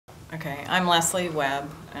Okay, I'm Leslie Webb,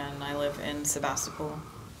 and I live in Sebastopol,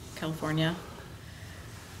 California.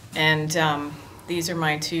 And these are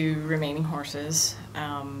my two remaining horses.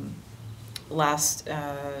 A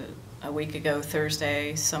week ago,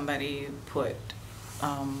 Thursday, somebody put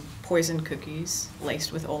poisoned cookies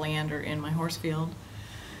laced with oleander in my horse field,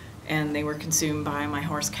 and they were consumed by my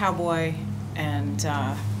horse Cowboy, and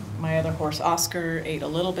my other horse Oscar ate a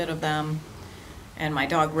little bit of them, and my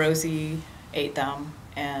dog Rosie ate them.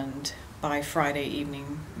 And by Friday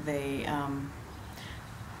evening, they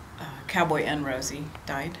Cowboy and Rosie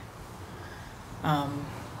died.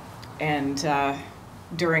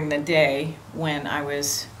 During the day, when I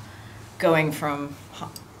was going from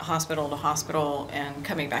hospital to hospital and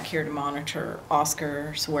coming back here to monitor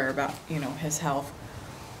Oscar's whereabouts, his health,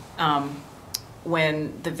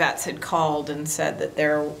 when the vets had called and said that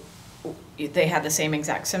they had the same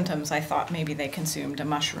exact symptoms, I thought maybe they consumed a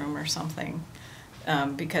mushroom or something,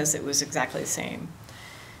 because it was exactly the same.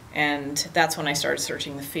 And that's when I started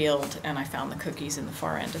searching the field, and I found the cookies in the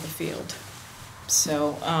far end of the field.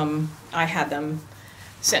 So I had them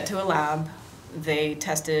sent to a lab. They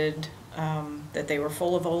tested that they were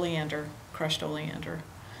full of oleander, crushed oleander.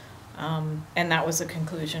 And that was the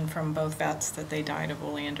conclusion from both vets, that they died of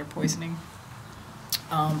oleander poisoning.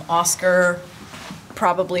 Oscar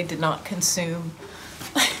probably did not consume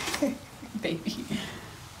baby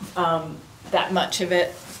that much of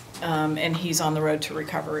it, and he's on the road to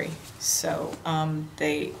recovery. So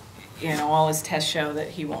all his tests show that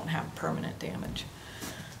he won't have permanent damage.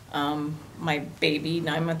 My baby,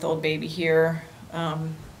 9-month-old baby here,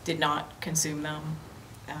 did not consume them,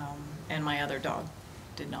 and my other dog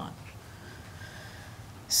did not.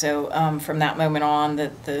 So from that moment on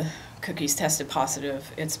that the cookies tested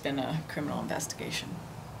positive, it's been a criminal investigation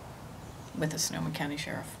with the Sonoma County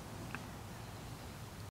Sheriff.